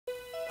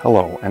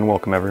Hello and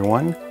welcome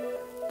everyone.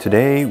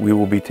 Today we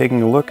will be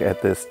taking a look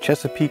at this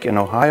Chesapeake and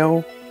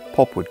Ohio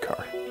pulpwood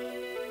car.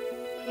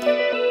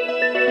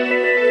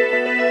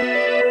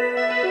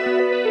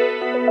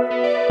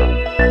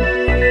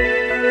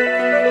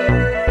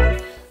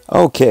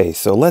 Okay,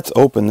 so let's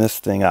open this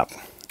thing up.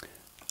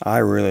 I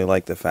really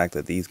like the fact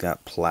that these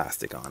got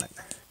plastic on it.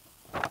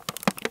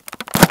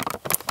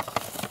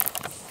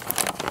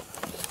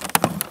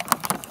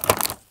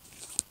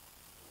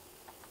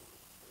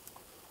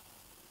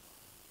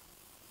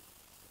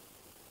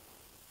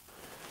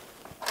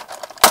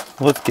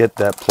 Let's get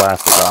that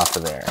plastic off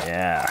of there,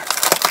 yeah.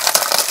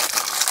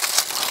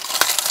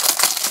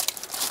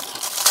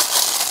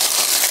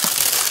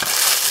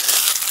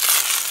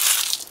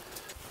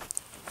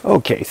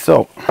 Okay,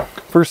 so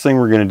first thing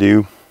we're going to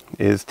do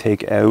is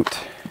take out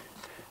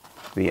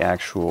the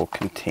actual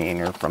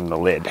container from the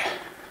lid.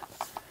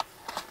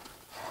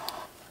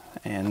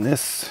 And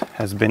this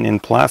has been in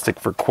plastic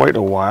for quite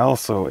a while,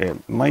 so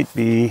it might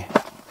be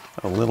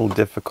a little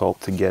difficult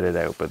to get it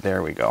out, but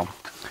there we go.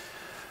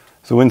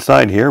 So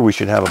inside here we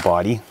should have a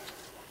body.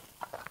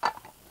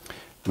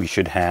 We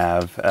should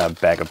have a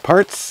bag of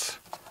parts,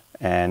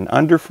 an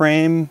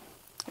underframe,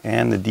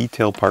 and the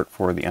detail part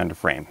for the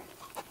underframe.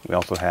 We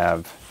also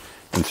have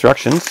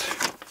instructions.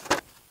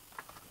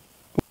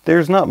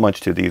 There's not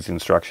much to these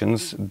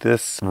instructions.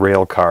 This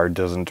rail car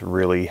doesn't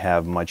really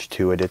have much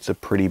to it. It's a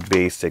pretty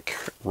basic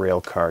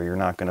rail car. You're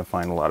not going to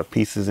find a lot of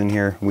pieces in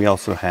here. We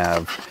also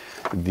have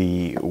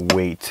the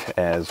weight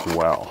as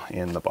well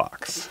in the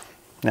box.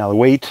 Now the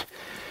weight,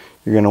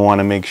 you're going to want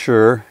to make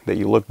sure that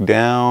you look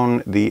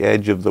down the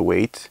edge of the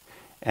weight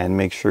and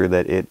make sure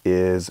that it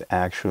is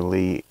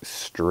actually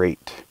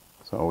straight.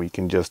 So you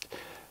can just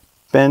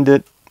bend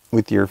it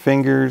with your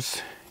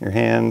fingers, your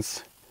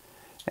hands,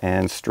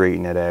 and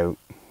straighten it out.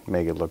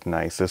 Make it look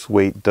nice. This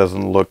weight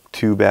doesn't look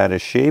too bad a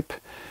shape.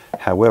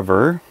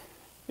 However,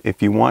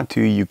 if you want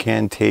to, you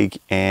can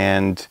take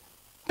and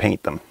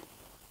paint them.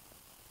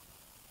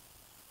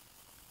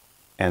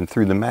 And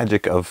through the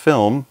magic of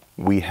film,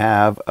 we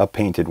have a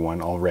painted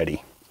one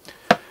already.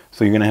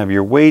 So you're going to have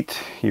your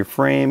weight, your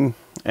frame,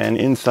 and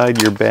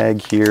inside your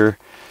bag here,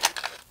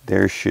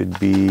 there should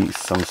be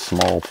some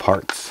small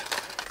parts.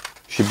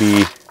 Should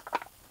be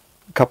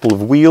a couple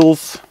of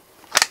wheels.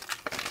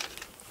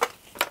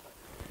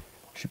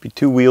 Should be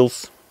 2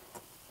 wheels.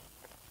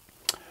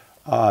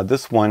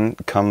 This one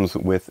comes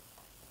with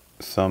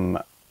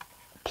some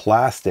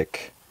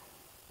plastic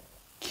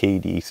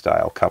KD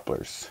style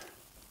couplers.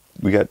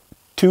 We got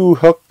 2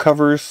 hook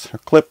covers, or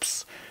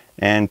clips,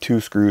 and 2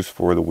 screws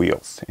for the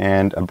wheels,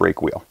 and a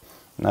brake wheel.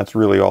 And that's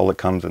really all that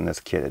comes in this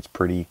kit. It's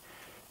pretty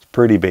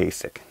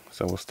basic.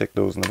 So we'll stick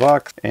those in the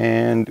box,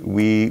 and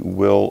we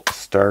will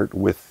start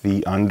with the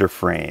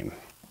underframe.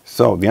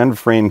 So the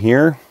underframe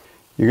here,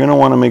 you're going to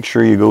want to make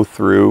sure you go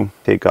through,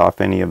 take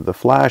off any of the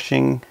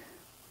flashing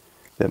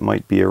that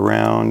might be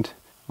around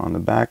on the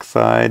back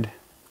side,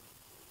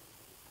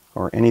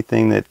 or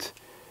anything that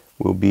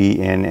will be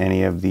in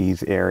any of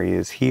these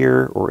areas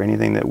here, or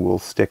anything that will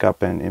stick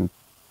up and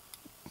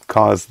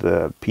cause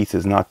the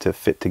pieces not to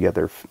fit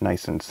together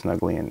nice and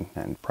snugly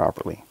and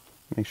properly.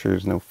 Make sure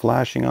there's no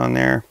flashing on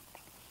there.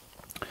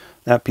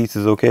 That piece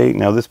is okay.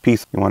 Now this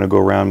piece, you want to go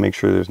around and make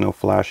sure there's no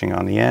flashing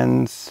on the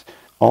ends.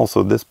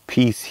 Also, this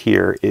piece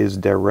here is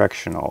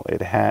directional.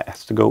 It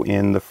has to go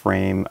in the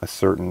frame a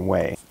certain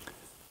way.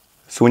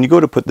 So when you go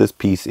to put this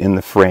piece in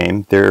the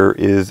frame, there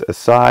is a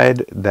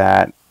side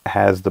that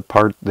has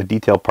the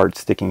detail part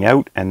sticking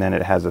out, and then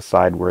it has a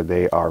side where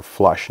they are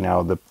flush.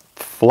 Now the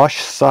flush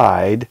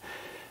side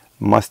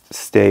must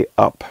stay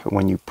up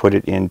when you put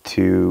it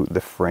into the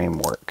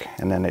framework,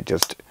 and then it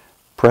just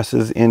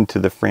presses into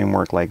the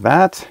framework like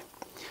that,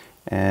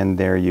 and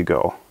there you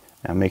go.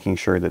 Now making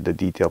sure that the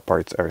detail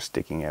parts are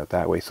sticking out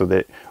that way so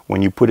that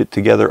when you put it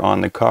together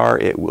on the car,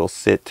 it will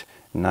sit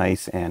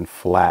nice and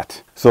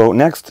flat. So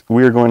next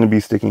we're going to be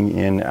sticking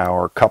in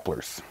our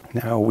couplers.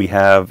 Now we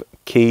have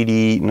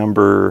KD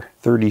number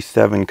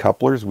 37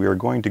 couplers. We are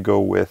going to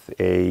go with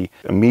a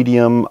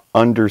medium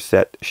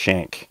underset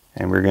shank.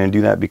 And we're going to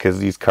do that because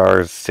these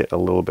cars sit a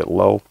little bit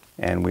low.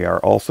 And we are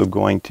also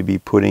going to be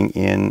putting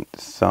in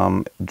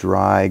some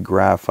dry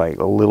graphite,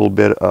 a little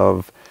bit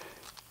of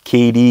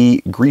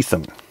KD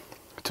grease-em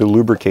to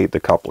lubricate the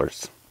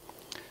couplers.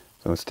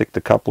 So stick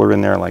the coupler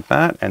in there like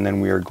that, and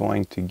then we are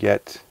going to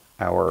get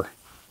our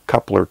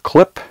coupler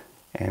clip,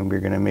 and we're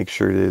going to make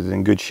sure it is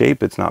in good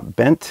shape, it's not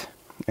bent,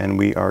 and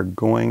we are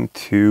going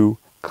to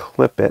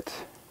clip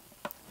it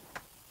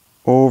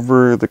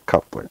over the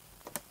coupler.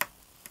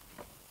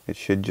 It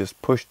should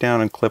just push down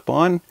and clip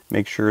on.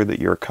 Make sure that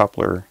your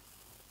coupler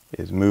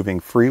is moving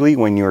freely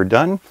when you're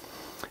done,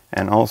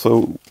 and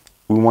also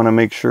we want to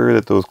make sure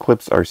that those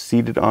clips are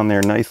seated on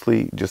there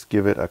nicely. Just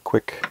give it a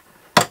quick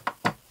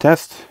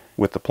test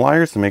with the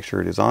pliers to make sure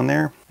it is on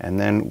there, and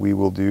then we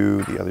will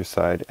do the other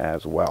side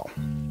as well.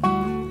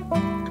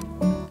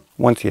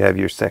 Once you have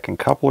your second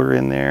coupler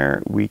in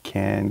there, we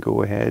can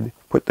go ahead,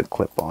 put the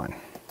clip on.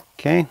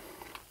 Okay,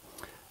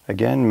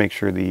 again, make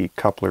sure the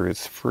coupler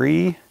is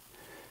free,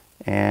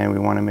 and we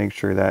want to make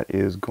sure that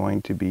is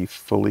going to be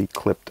fully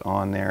clipped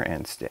on there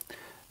and stick.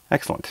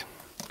 Excellent.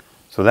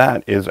 So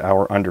that is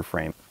our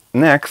underframe.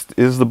 Next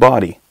is the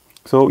body.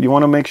 So you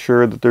want to make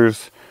sure that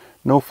there's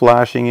no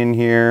flashing in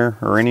here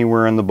or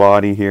anywhere on the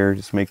body here,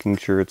 just making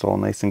sure it's all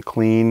nice and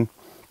clean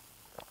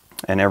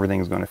and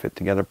everything's going to fit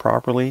together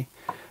properly.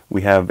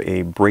 We have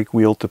a brake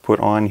wheel to put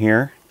on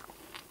here.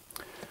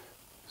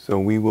 So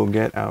we will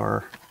get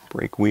our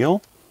brake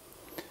wheel.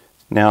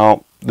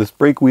 Now this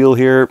brake wheel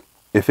here,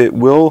 if it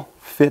will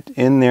fit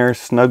in there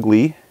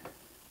snugly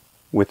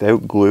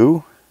without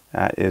glue,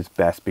 that is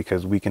best,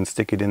 because we can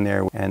stick it in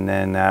there and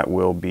then that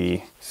will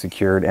be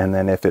secured, and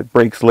then if it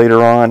breaks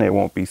later on, it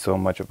won't be so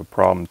much of a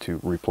problem to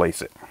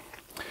replace it.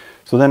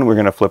 So then we're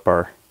going to flip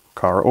our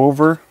car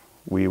over.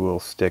 We will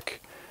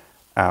stick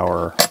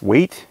our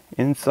weight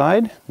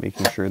inside,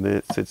 making sure that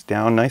it sits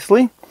down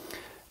nicely.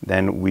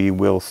 Then we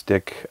will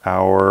stick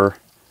our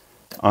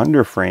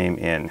underframe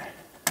in,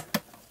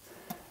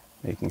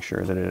 making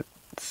sure that it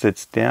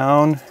sits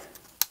down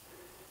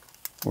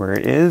where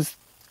it is.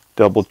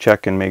 Double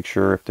check and make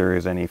sure if there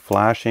is any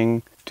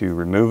flashing to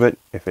remove it,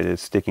 if it is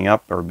sticking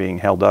up or being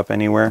held up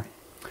anywhere.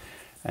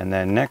 And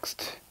then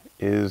next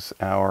is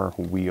our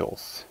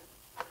wheels.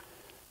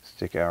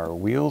 Stick our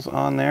wheels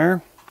on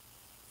there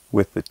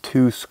with the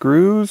 2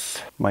 screws.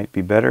 Might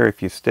be better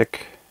if you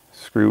stick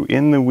screw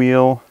in the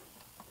wheel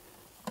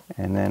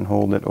and then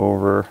hold it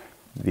over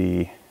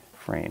the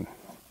frame.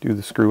 Do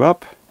the screw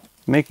up,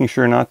 making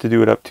sure not to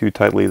do it up too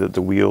tightly that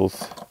the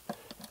wheels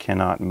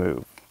cannot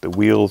move. The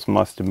wheels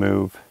must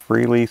move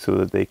freely so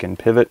that they can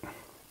pivot.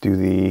 Do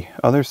the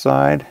other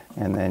side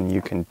and then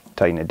you can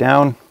tighten it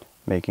down,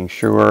 making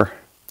sure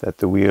that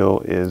the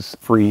wheel is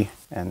free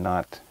and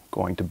not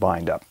going to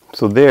bind up.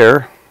 So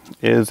there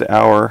is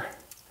our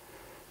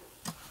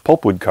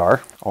pulpwood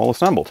car all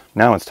assembled.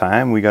 Now it's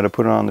time, we got to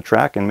put it on the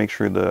track and make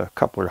sure the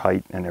coupler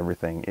height and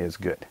everything is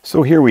good.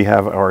 So here we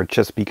have our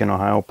Chesapeake and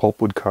Ohio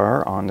pulpwood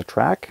car on the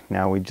track.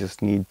 Now we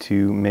just need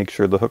to make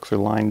sure the hooks are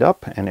lined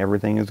up and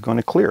everything is going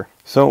to clear.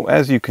 So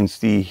as you can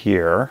see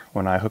here,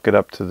 when I hook it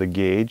up to the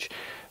gauge,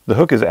 the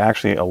hook is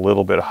actually a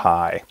little bit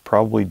high.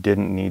 Probably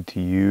didn't need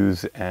to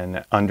use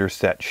an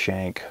underset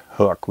shank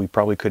hook. We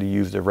probably could have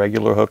used a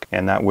regular hook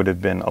and that would have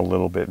been a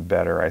little bit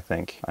better, I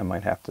think. I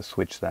might have to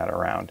switch that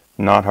around.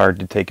 Not hard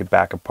to take it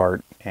back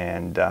apart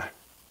and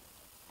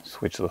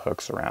switch the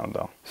hooks around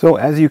though. So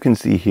as you can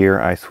see here,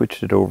 I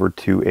switched it over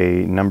to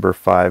a number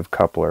 5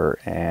 coupler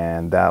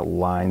and that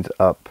lines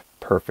up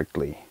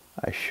perfectly.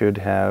 I should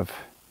have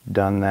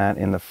done that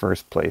in the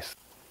first place.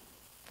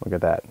 Look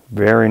at that,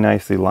 very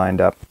nicely lined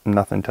up,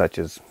 nothing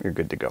touches, you're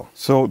good to go.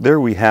 So there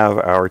we have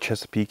our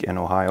Chesapeake and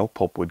Ohio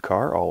pulpwood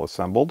car all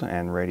assembled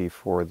and ready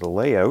for the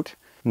layout.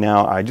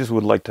 Now I just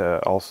would like to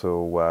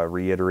also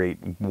reiterate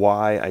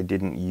why I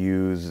didn't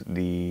use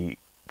the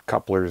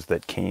couplers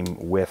that came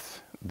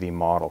with the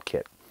model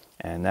kit.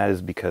 And that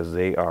is because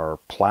they are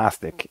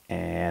plastic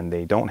and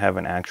they don't have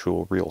an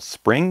actual real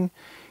spring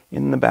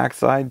in the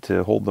backside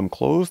to hold them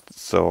closed.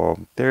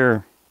 So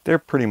they're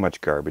pretty much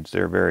garbage.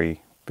 They're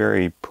very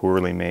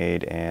poorly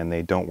made and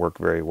they don't work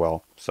very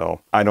well.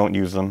 So I don't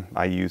use them.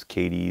 I use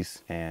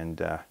KD's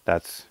and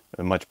that's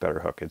a much better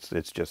hook.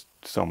 It's just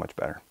so much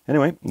better.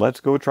 Anyway, let's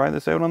go try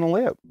this out on the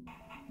layout.